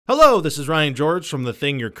Hello, this is Ryan George from the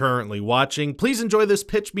thing you're currently watching. Please enjoy this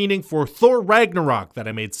pitch meeting for Thor Ragnarok that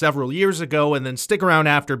I made several years ago, and then stick around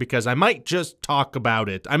after because I might just talk about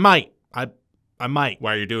it. I might.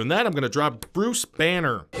 While you're doing that, I'm gonna drop Bruce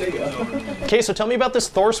Banner. Okay, so tell me about this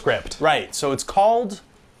Thor script. Right, so it's called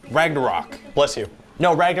Ragnarok. Bless you.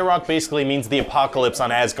 No, Ragnarok basically means the apocalypse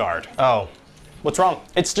on Asgard. Oh. What's wrong?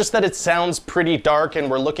 It's just that it sounds pretty dark and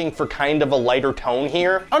we're looking for kind of a lighter tone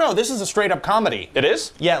here. Oh no, this is a straight up comedy. It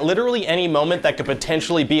is? Yeah, literally any moment that could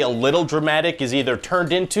potentially be a little dramatic is either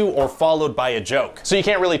turned into or followed by a joke. So you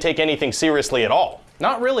can't really take anything seriously at all.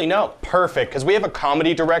 Not really, no. Perfect, because we have a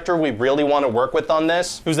comedy director we really want to work with on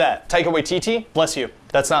this. Who's that? Taika Waititi? Bless you.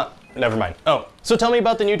 That's not, never mind. Oh. So tell me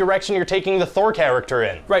about the new direction you're taking the Thor character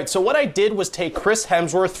in. Right, so what I did was take Chris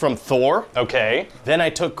Hemsworth from Thor. Okay. Then I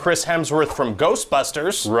took Chris Hemsworth from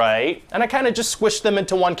Ghostbusters. Right. And I kind of just squished them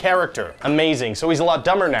into one character. Amazing, so he's a lot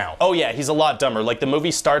dumber now. Oh yeah, he's a lot dumber. Like the movie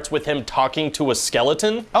starts with him talking to a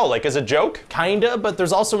skeleton. Oh, like as a joke? Kinda, but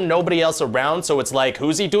there's also nobody else around, so it's like,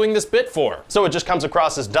 who's he doing this bit for? So it just comes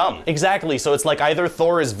across as dumb. Exactly, so it's like either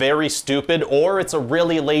Thor is very stupid or it's a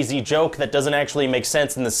really lazy joke that doesn't actually make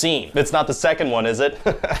sense in the scene. It's not the second one, is it?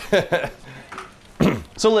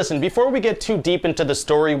 So listen, before we get too deep into the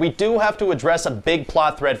story, we do have to address a big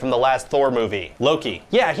plot thread from the last Thor movie. Loki.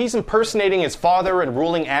 Yeah, he's impersonating his father and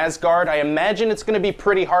ruling Asgard. I imagine it's gonna be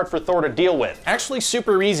pretty hard for Thor to deal with. Actually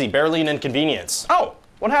super easy, barely an inconvenience. Oh,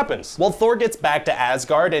 what happens? Well, Thor gets back to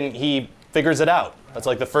Asgard and he figures it out. That's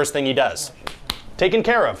like the first thing he does. Taken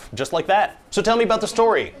care of, just like that. So tell me about the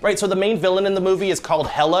story. Right, so the main villain in the movie is called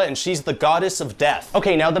Hela, and she's the goddess of death.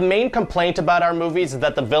 Okay, now the main complaint about our movies is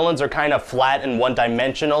that the villains are kind of flat and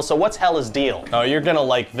one-dimensional, so what's Hela's deal? Oh, you're gonna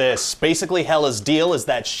like this. Basically, Hela's deal is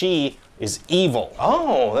that she is evil.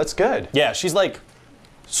 Oh, that's good. Yeah, she's like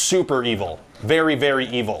super evil. Very, very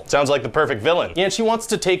evil. Sounds like the perfect villain. Yeah, and she wants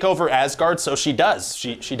to take over Asgard, so she does.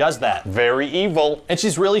 She does that. Very evil. And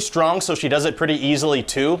she's really strong, so she does it pretty easily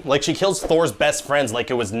too. Like she kills Thor's best friends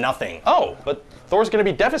like it was nothing. Oh, but Thor's gonna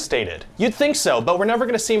be devastated. You'd think so, but we're never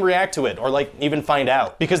gonna see him react to it, or like even find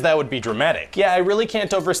out, because that would be dramatic. Yeah, I really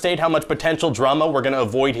can't overstate how much potential drama we're gonna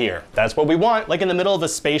avoid here. That's what we want. Like in the middle of a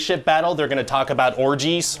spaceship battle, they're gonna talk about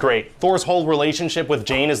orgies. Great. Thor's whole relationship with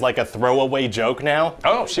Jane is like a throwaway joke now.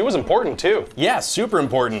 Oh, she was important too. Yeah, super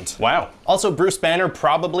important. Wow. Also, Bruce Banner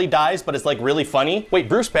probably dies, but it's like really funny. Wait,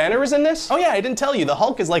 Bruce Banner is in this? Oh yeah, I didn't tell you, the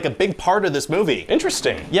Hulk is like a big part of this movie.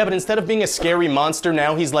 Interesting. Yeah, but instead of being a scary monster,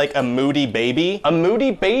 now he's like a moody baby. A moody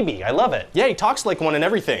baby, I love it. Yeah, he talks like one and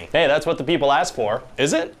everything. Hey, that's what the people ask for.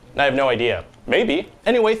 Is it? I have no idea. Maybe.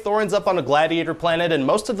 Anyway, Thor ends up on a gladiator planet, and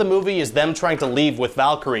most of the movie is them trying to leave with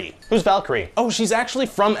Valkyrie. Who's Valkyrie? Oh, she's actually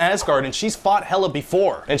from Asgard, and she's fought Hela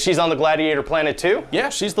before. And she's on the gladiator planet too? Yeah,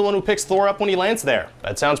 she's the one who picks Thor up when he lands there.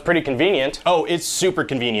 That sounds pretty convenient. Oh, it's super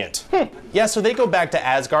convenient. Yeah, so they go back to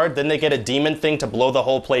Asgard, then they get a demon thing to blow the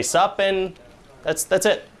whole place up, and that's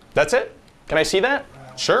it. That's it? Can I see that?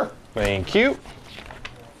 Sure. Thank you.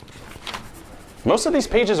 Most of these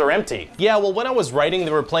pages are empty. Yeah, well, when I was writing, they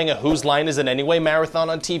were playing a Whose Line Is It Anyway marathon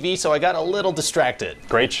on TV, so I got a little distracted.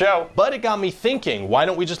 Great show. But it got me thinking, why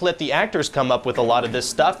don't we just let the actors come up with a lot of this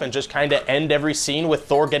stuff and just kind of end every scene with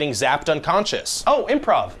Thor getting zapped unconscious? Oh,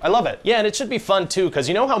 improv. I love it. Yeah, and it should be fun too, because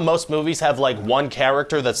you know how most movies have like one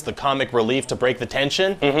character that's the comic relief to break the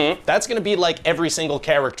tension? Mm-hmm. That's gonna be like every single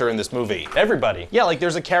character in this movie. Everybody. Yeah, like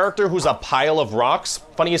there's a character who's a pile of rocks.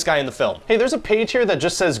 Funniest guy in the film. Hey, there's a page here that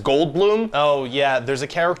just says Goldblum. Oh yeah, there's a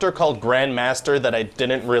character called Grandmaster that I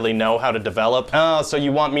didn't really know how to develop. Oh, so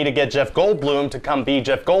you want me to get Jeff Goldblum to come be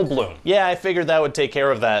Jeff Goldblum? Yeah, I figured that would take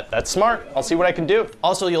care of that. That's smart. I'll see what I can do.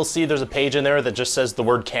 Also, you'll see there's a page in there that just says the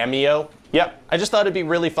word cameo. Yep. I just thought it'd be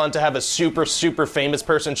really fun to have a super famous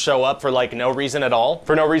person show up for like no reason at all.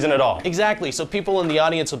 For no reason at all. Exactly, so people in the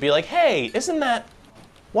audience will be like, hey, isn't that,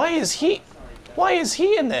 why is he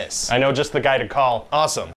in this? I know just the guy to call.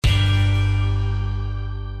 Awesome.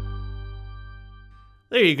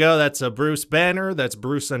 There you go, that's a Bruce banner. That's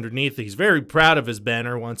Bruce underneath. He's very proud of his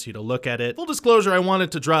banner, wants you to look at it. Full disclosure, I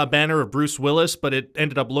wanted to draw a banner of Bruce Willis, but it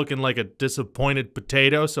ended up looking like a disappointed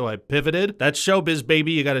potato, so I pivoted. That's showbiz,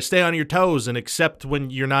 baby. You gotta stay on your toes and accept when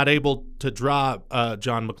you're not able to draw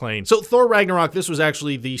John McClane. So Thor Ragnarok, this was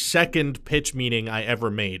actually the second pitch meeting I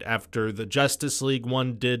ever made. After the Justice League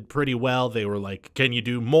one did pretty well, they were like, can you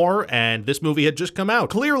do more? And this movie had just come out.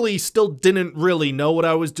 Clearly still didn't really know what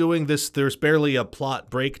I was doing. There's barely a plot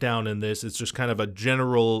breakdown in this. It's just kind of a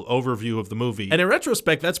general overview of the movie. And in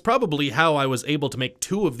retrospect, that's probably how I was able to make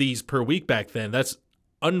 2 of these per week back then. That's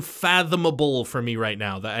unfathomable for me right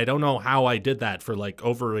now. That I don't know how I did that for like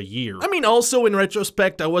over a year. I mean, also in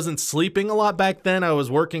retrospect, I wasn't sleeping a lot back then. I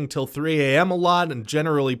was working till 3 a.m. a lot and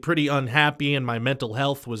generally pretty unhappy, and my mental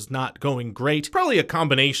health was not going great. Probably a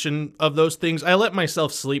combination of those things. I let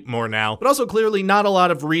myself sleep more now, but also clearly not a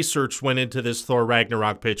lot of research went into this Thor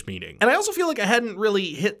Ragnarok pitch meeting. And I also feel like I hadn't really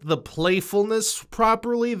hit the playfulness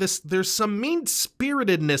properly. There's some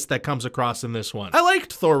mean-spiritedness that comes across in this one. I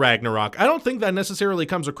liked Thor Ragnarok. I don't think that necessarily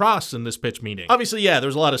comes across in this pitch meeting. Obviously, yeah,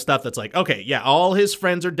 there's a lot of stuff that's like, okay, yeah, all his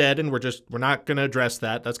friends are dead and we're not gonna address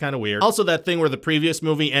that. That's kind of weird. Also, that thing where the previous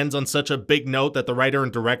movie ends on such a big note that the writer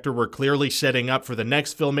and director were clearly setting up for the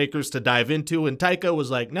next filmmakers to dive into, and Taika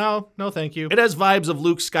was like, no, thank you. It has vibes of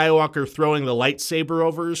Luke Skywalker throwing the lightsaber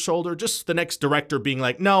over his shoulder, just the next director being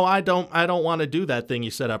like, no, I don't want to do that thing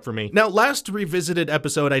you set up for me. Now, last revisited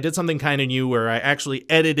episode, I did something kind of new where I actually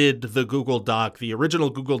edited the Google Doc, the original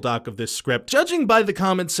Google Doc of this script. Judging by the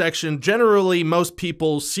comment section, generally most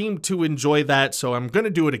people seem to enjoy that, so I'm gonna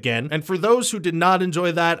do it again. And for those who did not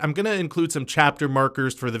enjoy that, I'm gonna include some chapter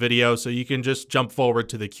markers for the video so you can just jump forward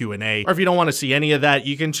to the Q&A. Or if you don't want to see any of that,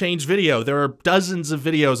 you can change video. There are dozens of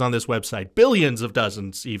videos on this website, billions of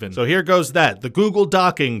dozens even. So here goes that, the Google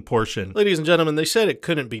Docking portion. Ladies and gentlemen, they said it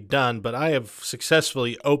couldn't be done, but I have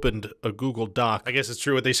successfully opened a Google Doc. I guess it's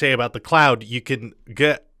true what they say about the cloud. You can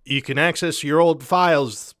access your old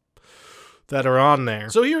files that are on there.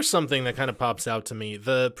 So here's something that kind of pops out to me.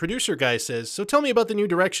 The producer guy says, so tell me about the new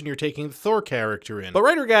direction you're taking the Thor character in. But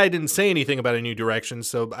writer guy didn't say anything about a new direction,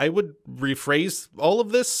 so I would rephrase all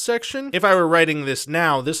of this section. If I were writing this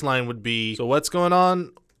now, this line would be, so what's going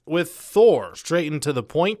on with Thor? Straight and to the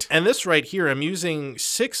point. And this right here, I'm using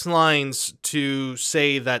 6 lines to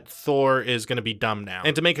say that Thor is going to be dumb now,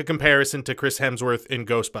 and to make a comparison to Chris Hemsworth in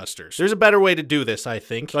Ghostbusters. There's a better way to do this, I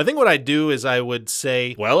think. So I think what I'd do is I would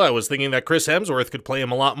say, well, I was thinking that Chris Hemsworth could play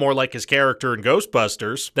him a lot more like his character in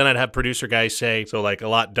Ghostbusters. Then I'd have producer guys say, so like a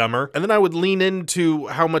lot dumber. And then I would lean into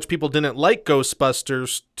how much people didn't like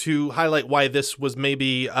Ghostbusters to highlight why this was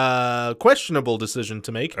maybe a questionable decision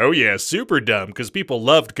to make. Oh yeah, super dumb, because people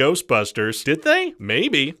loved Ghostbusters. Did they?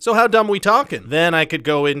 Maybe. So how dumb we talking? Then I could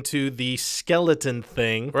go into the skeleton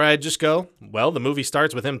thing, where I'd just go, well, the movie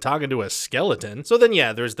starts with him talking to a skeleton. So then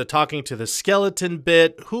yeah, there's the talking to the skeleton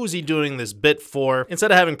bit. Who's he doing this bit for?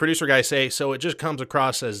 Instead of having producer guy say, so it just comes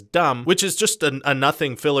across as dumb, which is just a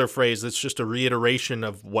nothing filler phrase that's just a reiteration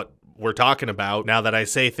of what we're talking about. Now that I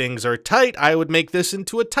say things are tight, I would make this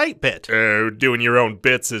into a tight bit. Oh, doing your own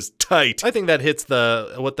bits is tight. I think that hits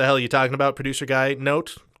the what the hell are you talking about, producer guy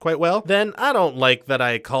note quite well. Then I don't like that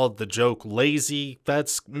I called the joke lazy.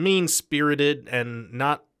 That's mean-spirited and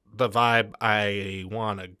not the vibe I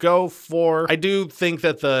want to go for. I do think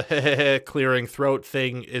that the clearing throat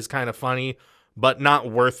thing is kind of funny, but not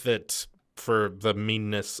worth it for the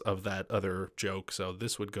meanness of that other joke. So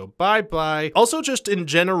this would go bye-bye. Also, just in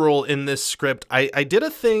general in this script, I did a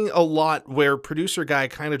thing a lot where producer guy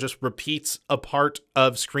kind of just repeats a part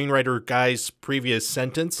of screenwriter guy's previous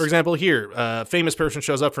sentence. For example, here, a famous person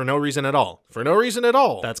shows up for no reason at all. For no reason at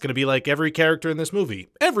all. That's gonna be like every character in this movie.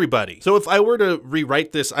 Everybody. So if I were to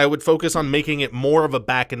rewrite this, I would focus on making it more of a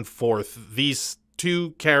back and forth. These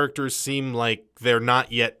two characters seem like they're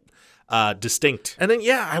not yet distinct. And then,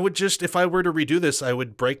 yeah, I would just, if I were to redo this, I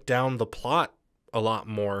would break down the plot a lot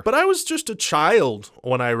more. But I was just a child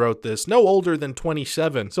when I wrote this, no older than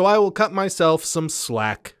 27. So I will cut myself some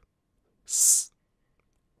slack.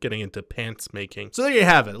 Getting into pants making. So there you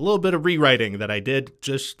have it, a little bit of rewriting that I did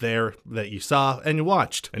just there that you saw and you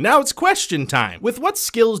watched. And now it's question time. With what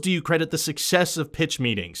skills do you credit the success of pitch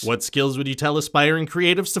meetings? What skills would you tell aspiring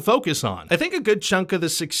creatives to focus on? I think a good chunk of the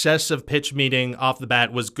success of pitch meeting off the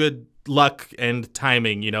bat was good luck and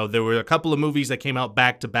timing. You know, there were a couple of movies that came out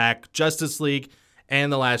back to back, Justice League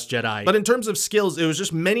and The Last Jedi. But in terms of skills, it was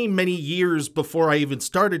just many, many years before I even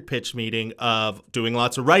started pitch meeting of doing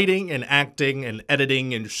lots of writing and acting and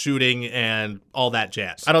editing and shooting and all that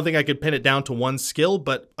jazz. I don't think I could pin it down to one skill,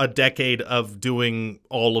 but a decade of doing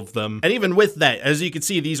all of them. And even with that, as you can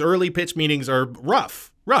see, these early pitch meetings are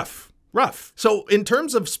rough. So in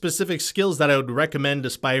terms of specific skills that I would recommend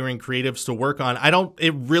aspiring creatives to work on,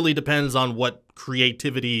 it really depends on what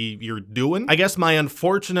creativity you're doing. I guess my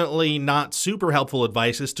unfortunately not super helpful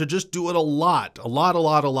advice is to just do it a lot,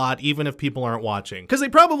 even if people aren't watching. Because they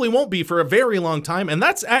probably won't be for a very long time, and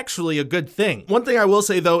that's actually a good thing. One thing I will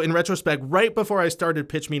say though, in retrospect, right before I started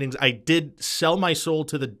pitch meetings, I did sell my soul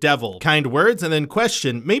to the devil. Kind words, and then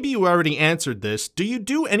question, maybe you already answered this, do you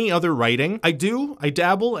do any other writing? I do, I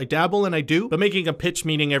dabble and I do, but making a pitch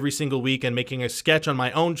meeting every single week and making a sketch on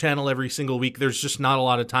my own channel every single week, there's just not a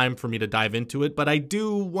lot of time for me to dive into it. it, but I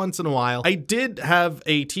do once in a while. I did have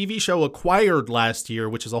a TV show acquired last year,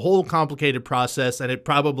 which is a whole complicated process, and it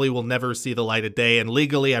probably will never see the light of day, and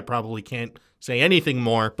legally I probably can't say anything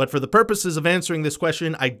more. But for the purposes of answering this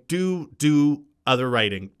question, I do other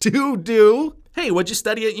writing. Hey, what'd you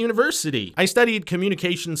study at university? I studied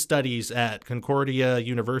communication studies at Concordia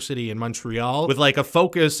University in Montreal with like a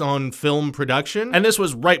focus on film production. And this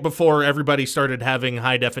was right before everybody started having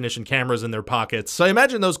high definition cameras in their pockets. So I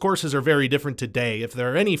imagine those courses are very different today. If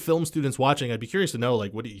there are any film students watching, I'd be curious to know,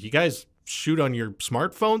 like, what do you guys shoot on your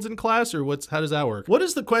smartphones in class, or how does that work? What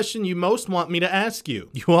is the question you most want me to ask you?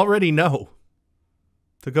 You already know.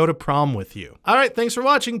 To go to prom with you. All right, thanks for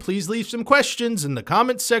watching. Please leave some questions in the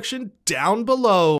comments section down below.